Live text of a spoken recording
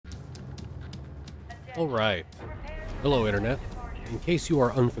Alright. Hello, Internet. In case you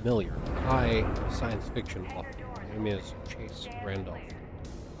are unfamiliar, I am a science fiction author. My name is Chase Randolph.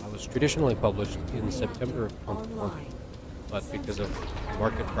 I was traditionally published in September of 2020, but because of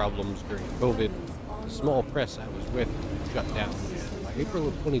market problems during COVID, the small press I was with shut down. By April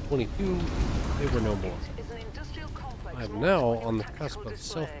of 2022, they were no more. I'm now on the cusp of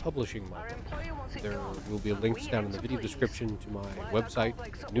self-publishing my book. There will be links down in the video description to my website,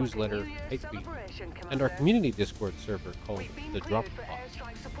 newsletter, Hypebeat, and our community Discord server called The Drop Pod.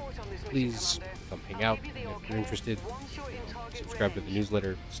 Please come hang out, and if you're interested, subscribe to the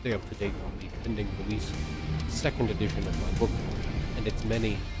newsletter, stay up to date on the pending release, second edition of my book, and its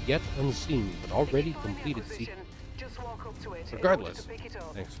many, yet unseen, but already completed sequels. Regardless,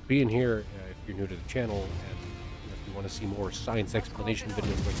 thanks for being here. If you're new to the channel, and if you want to see more science explanation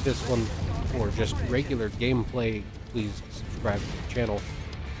videos like this one, or just regular gameplay, please subscribe to the channel,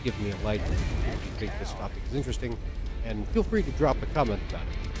 give me a like if you think this topic is interesting, and feel free to drop a comment about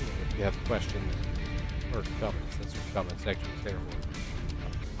it. If you have questions or comments, that's what the comment section is there for.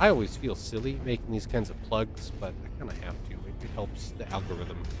 I always feel silly making these kinds of plugs, but I kind of have to. It helps the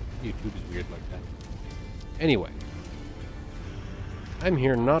algorithm. YouTube is weird like that. Anyway, I'm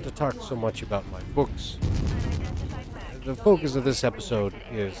here not to talk so much about my books. The focus of this episode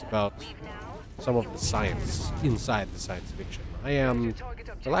is about some of the science inside the science fiction. I am,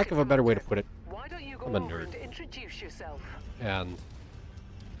 for lack of a better way to put it, I'm a nerd. And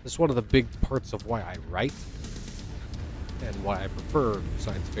this is one of the big parts of why I write and why I prefer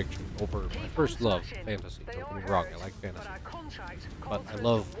science fiction over my first love, fantasy. Don't get me wrong, I like fantasy. But I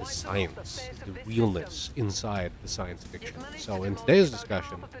love the science, the realness inside the science fiction. So in today's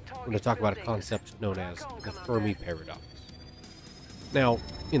discussion, I'm going to talk about a concept known as the Fermi Paradox. Now,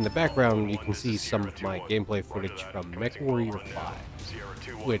 in the background, you can see some of my gameplay footage from MechWarrior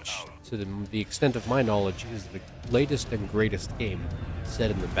 5, which, to the extent of my knowledge, is the latest and greatest game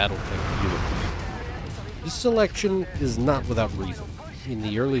set in the Battletech universe. This selection is not without reason. In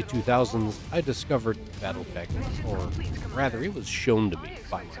the early 2000s, I discovered Battletech, or rather, it was shown to me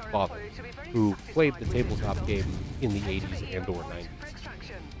by my father, who played the tabletop game in the 80s and or 90s.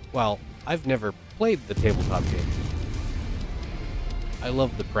 While I've never played the tabletop game, I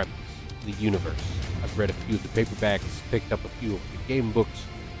love the premise, the universe. I've read a few of the paperbacks, picked up a few of the game books,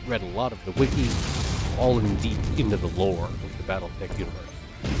 read a lot of the wiki, all in deep into the lore of the Battletech universe.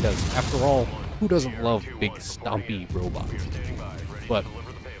 Because, after all, who doesn't love big stompy robots? But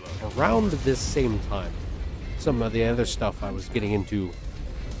around this same time, some of the other stuff I was getting into,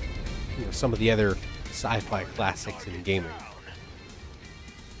 some of the other sci-fi classics in gaming,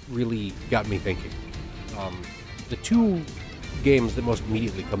 really got me thinking. The two games that most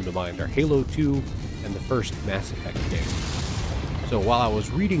immediately come to mind are Halo 2 and the first Mass Effect game. So while I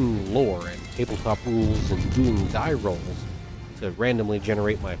was reading lore and tabletop rules and doing die rolls to randomly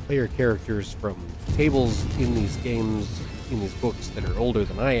generate my player characters from tables in these games, in these books that are older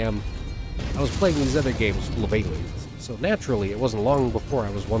than I am, I was playing these other games full of aliens. So naturally, it wasn't long before I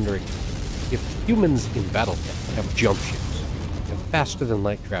was wondering if humans in Battletech have jump ships, and faster than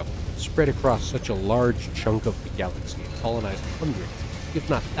light travel, spread across such a large chunk of the galaxy and colonized hundreds, if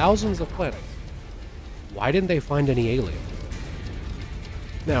not thousands of planets, why didn't they find any aliens?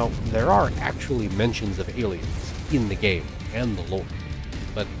 Now, there are actually mentions of aliens in the game and the lore,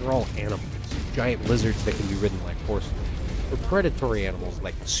 but they're all animals, giant lizards that can be ridden like horses, or predatory animals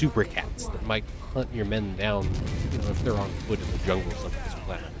like super cats that might hunt your men down, if they're on foot in the jungles of this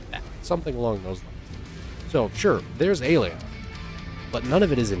planet. Something along those lines. So, sure, there's aliens, but none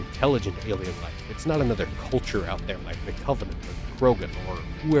of it is intelligent alien life. It's not another culture out there like the Covenant or Krogan or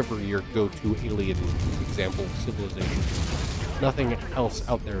whoever your go-to alien example civilization. Nothing else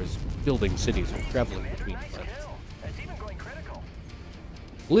out there is building cities or traveling between planets.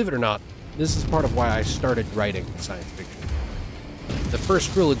 Believe it or not, this is part of why I started writing science fiction. The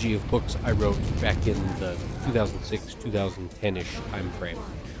first trilogy of books I wrote back in the 2006-2010-ish time frame,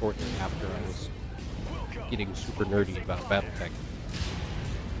 shortly after I was getting super nerdy about Battletech,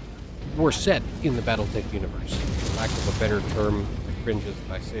 were set in the Battletech universe. For lack of a better term, it cringes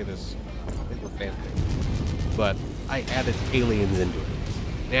if I say this, they were fanfic. But I added aliens into it.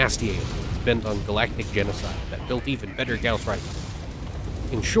 Nasty aliens, bent on galactic genocide, that built even better Gauss rifles.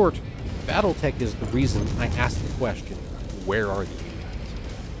 In short, Battletech is the reason I asked the question, where are the aliens?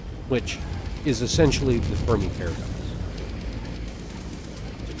 Which is essentially the Fermi Paradox.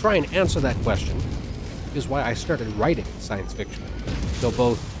 To try and answer that question is why I started writing science fiction. So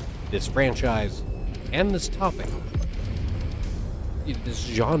both this franchise and this topic, this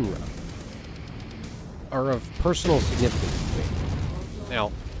genre, are of personal significance to me.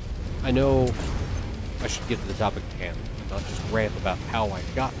 Now, I know I should get to the topic at hand, not just rant about how I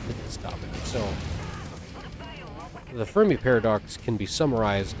got to this topic. So, the Fermi Paradox can be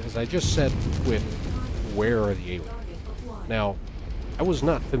summarized, as I just said, with where are the aliens? Now, I was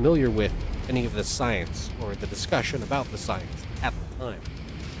not familiar with any of the science or the discussion about the science at the time,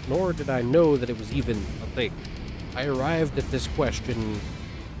 nor did I know that it was even a thing. I arrived at this question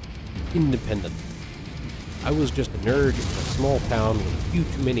independently. I was just a nerd in a small town with a few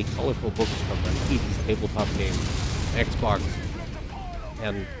too many colorful books from my 80s tabletop game, Xbox,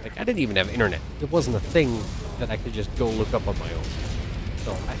 and I didn't even have internet. It wasn't a thing that I could just go look up on my own,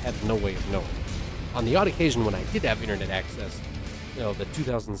 so I had no way of knowing. On the odd occasion when I did have internet access, the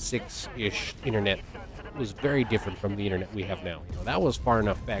 2006-ish internet was very different from the internet we have now. That was far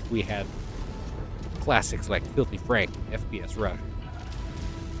enough back we had classics like Filthy Frank and FPS Rush.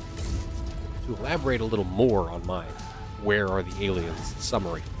 To elaborate a little more on my "Where are the aliens?"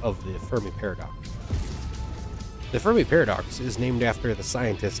 summary of the Fermi Paradox. The Fermi Paradox is named after the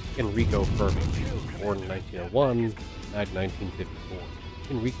scientist Enrico Fermi. He was born in 1901, died in 1954.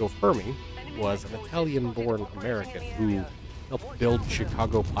 Enrico Fermi was an Italian-born American who helped build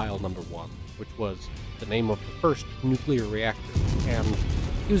Chicago Pile No. 1, which was the name of the first nuclear reactor, and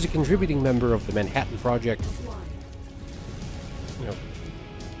he was a contributing member of the Manhattan Project.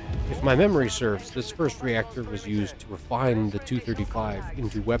 If my memory serves, this first reactor was used to refine the 235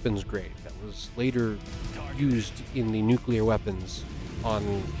 into weapons grade that was later used in the nuclear weapons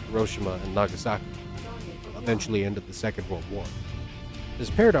on Hiroshima and Nagasaki, eventually ended the Second World War. This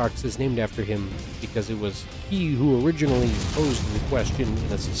paradox is named after him because it was he who originally posed the question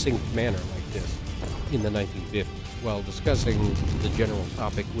in a succinct manner like this in the 1950s, while discussing the general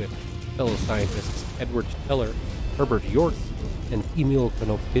topic with fellow scientists Edward Teller, Herbert York, and Emil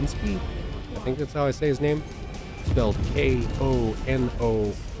Konopinski. I think that's how I say his name. Spelled Konopeinski,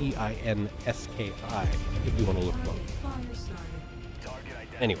 if you want to look him up.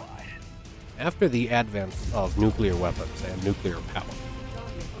 Anyway, after the advent of nuclear weapons and nuclear power,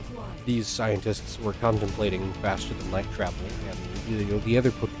 these scientists were contemplating faster than light travel and the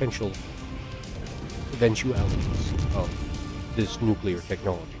other potential eventualities of this nuclear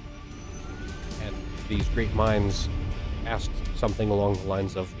technology. And these great minds asked something along the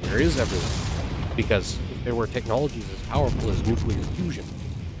lines of, where is everyone? Because if there were technologies as powerful as nuclear fusion,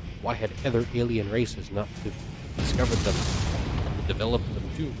 why had other alien races not discovered them, developed them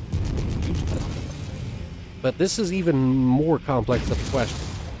too, used them? But this is even more complex of a question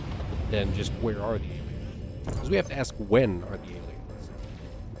than just where are the aliens. Because we have to ask, when are the aliens?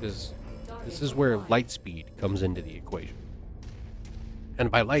 Because this is where light speed comes into the equation.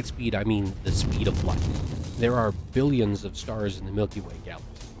 And by light speed, I mean the speed of light. There are billions of stars in the Milky Way galaxy,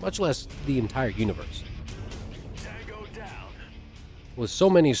 much less the entire universe. With so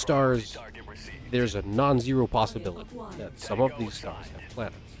many stars, there's a non-zero possibility that some of these stars have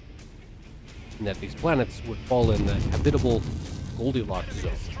planets, and that these planets would fall in the habitable Goldilocks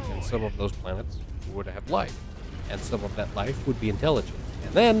zone, and some of those planets would have life, and some of that life would be intelligent.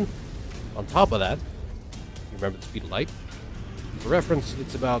 And then, on top of that, you remember the speed of light? For reference,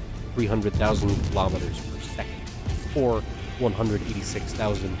 it's about 300,000 kilometers per second, or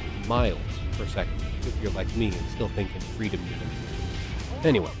 186,000 miles per second, if you're like me and still thinking freedom units.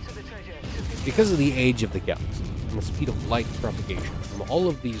 Anyway, because of the age of the galaxy and the speed of light propagation from all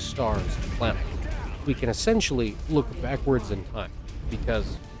of these stars and planets, we can essentially look backwards in time,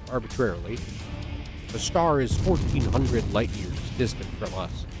 because, arbitrarily, the star is 1,400 light years distant from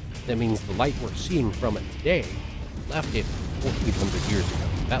us. That means the light we're seeing from it today left it 1,400 years ago.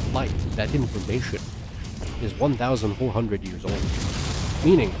 That light, that information, is 1,400 years old.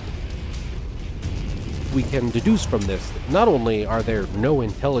 Meaning, we can deduce from this that not only are there no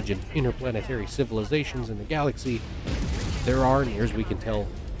intelligent interplanetary civilizations in the galaxy, there are, near as we can tell,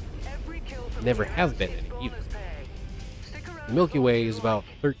 never have been any either. The Milky Way is about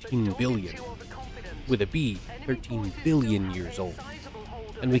 13 billion, with a B, 13 billion years old.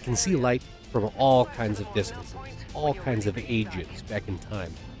 And we can see light from all kinds of distances, all kinds of ages back in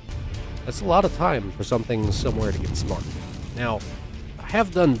time. That's a lot of time for something somewhere to get smart. Now, I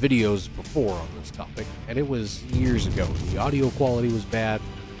have done videos before on this topic, and it was years ago. The audio quality was bad,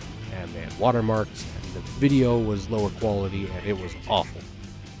 and they had watermarks, and the video was lower quality, and it was awful.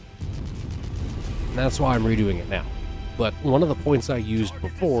 And that's why I'm redoing it now. But one of the points I used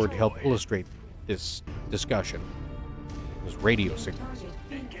before to help illustrate this discussion was radio signals.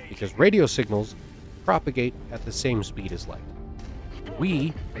 Because radio signals propagate at the same speed as light.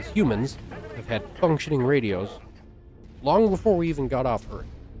 We, as humans, have had functioning radios long before we even got off Earth.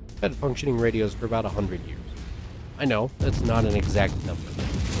 We've had functioning radios for about 100 years. I know, that's not an exact number.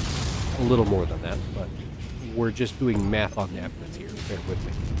 a little more than that, but we're just doing math on napkins here. Bear with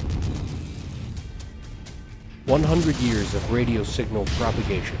me. 100 years of radio signal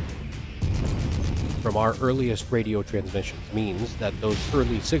propagation from our earliest radio transmissions means that those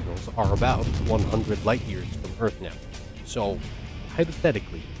early signals are about 100 light years from Earth now. So,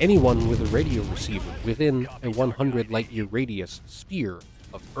 hypothetically, anyone with a radio receiver within a 100 light year radius sphere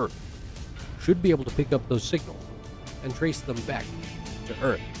of Earth should be able to pick up those signals and trace them back to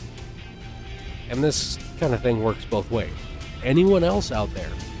Earth. And this kind of thing works both ways. Anyone else out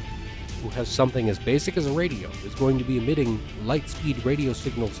there who has something as basic as a radio is going to be emitting light-speed radio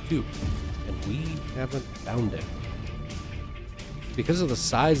signals too, and we haven't found it. Because of the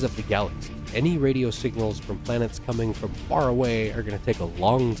size of the galaxy, any radio signals from planets coming from far away are going to take a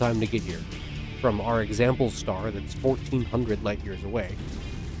long time to get here. From our example star that's 1,400 light years away,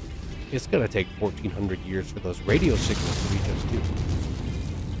 it's going to take 1,400 years for those radio signals to reach us too.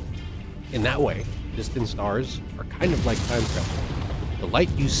 In that way, distant stars are kind of like time travel. The light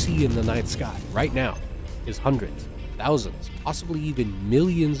you see in the night sky right now is hundreds, thousands, possibly even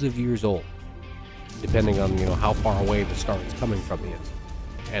millions of years old, depending on how far away the star it's coming from is.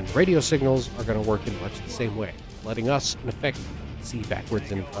 And radio signals are going to work in much the same way, letting us, in effect, see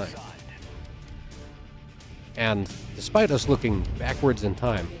backwards in time. And despite us looking backwards in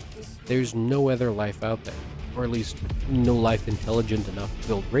time, there's no other life out there, or at least no life intelligent enough to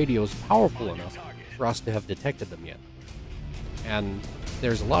build radios powerful enough for us to have detected them yet. And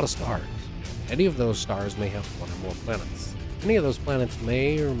there's a lot of stars. Any of those stars may have one or more planets. Any of those planets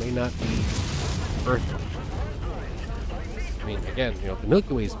may or may not be Earth. I mean, again, the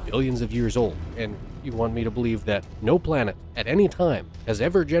Milky Way is billions of years old, and you want me to believe that no planet at any time has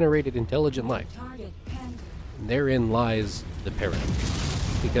ever generated intelligent life. And therein lies the paradox.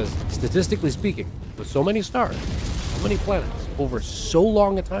 Because statistically speaking, with so many stars, so many planets, over so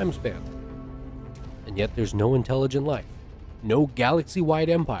long a time span, and yet there's no intelligent life. No galaxy-wide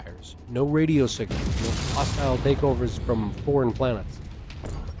empires, no radio signals, no hostile takeovers from foreign planets.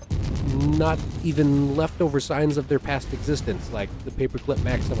 Not even leftover signs of their past existence, like the paperclip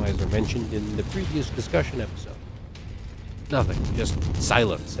maximizer mentioned in the previous discussion episode. Nothing, just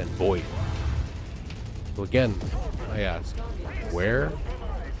silence and void. So again, I ask, where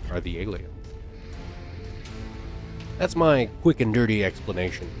are the aliens? That's my quick and dirty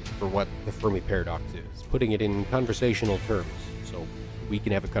explanation for what the Fermi Paradox is, putting it in conversational terms, so we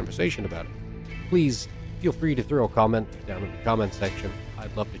can have a conversation about it. Please feel free to throw a comment down in the comment section.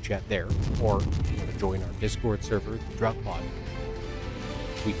 I'd love to chat there, or if you want to join our Discord server, the Dropod,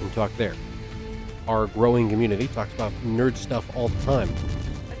 we can talk there. Our growing community talks about nerd stuff all the time.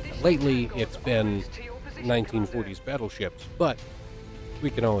 Lately, it's been 1940s battleships, but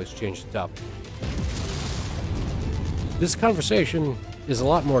we can always change the topic. This conversation is a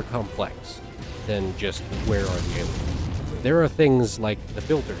lot more complex than just where are the aliens. There are things like the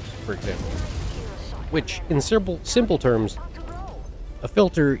filters, for example, which in simple terms, a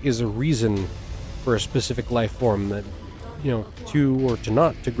filter is a reason for a specific life form that, to or to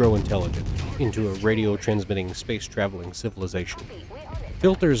not to grow intelligent into a radio transmitting space traveling civilization.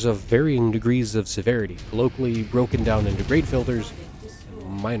 Filters of varying degrees of severity, colloquially broken down into great filters and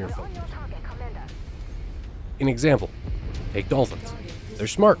minor filters. An example, take dolphins. They're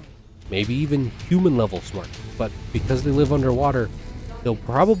smart, maybe even human-level smart, but because they live underwater, they'll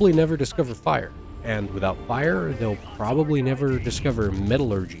probably never discover fire. And without fire, they'll probably never discover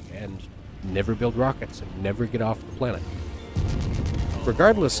metallurgy and never build rockets and never get off the planet.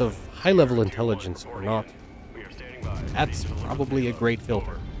 Regardless of high-level intelligence or not, that's probably a great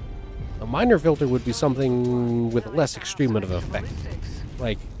filter. A minor filter would be something with a less extreme of an effect,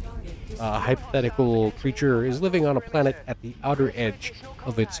 like a hypothetical creature is living on a planet at the outer edge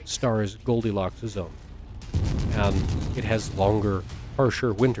of its star's Goldilocks zone, and it has longer,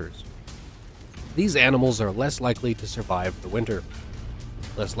 harsher winters. These animals are less likely to survive the winter,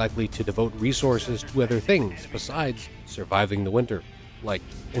 less likely to devote resources to other things besides surviving the winter, like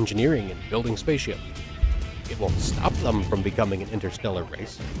engineering and building spaceships. It won't stop them from becoming an interstellar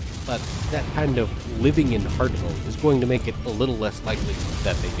race, but that kind of living in hard mode is going to make it a little less likely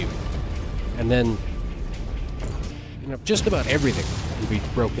that they do. And then, just about everything can be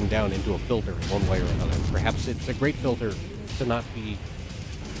broken down into a filter in one way or another. Perhaps it's a great filter to not be,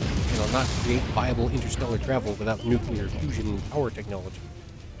 not create viable interstellar travel without nuclear fusion power technology.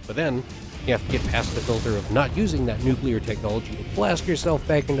 But then, you have to get past the filter of not using that nuclear technology to blast yourself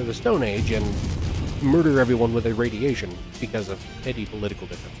back into the Stone Age and murder everyone with irradiation because of petty political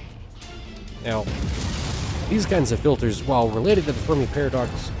differences. Now, these kinds of filters, while related to the Fermi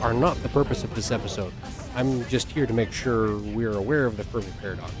Paradox, are not the purpose of this episode. I'm just here to make sure we're aware of the Fermi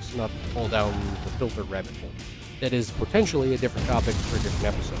Paradox, not to fall down the filter rabbit hole. That is potentially a different topic for a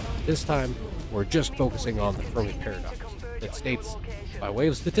different episode. This time, we're just focusing on the Fermi Paradox, that states, by way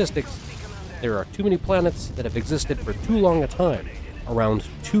of statistics, there are too many planets that have existed for too long a time, around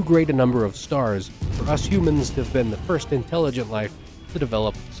too great a number of stars, for us humans to have been the first intelligent life to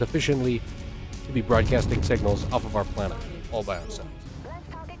develop sufficiently to be broadcasting signals off of our planet, all by ourselves.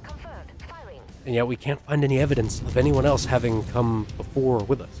 And yet we can't find any evidence of anyone else having come before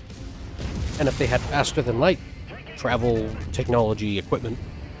with us. And if they had faster than light travel, technology, equipment,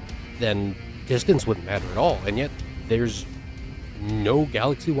 then distance wouldn't matter at all, and yet there's no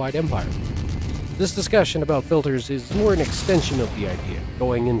galaxy-wide empire. This discussion about filters is more an extension of the idea,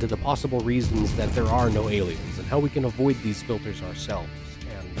 going into the possible reasons that there are no aliens and how we can avoid these filters ourselves,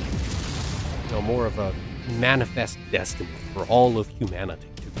 and more of a manifest destiny for all of humanity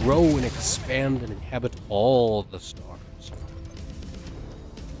to grow and expand and inhabit all the stars.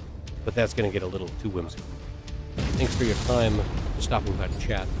 But that's going to get a little too whimsical. Thanks for your time, for stopping by to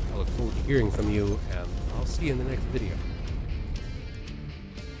chat. I look forward to hearing from you, and I'll see you in the next video.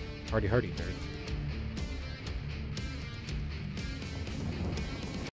 Hardy, nerds.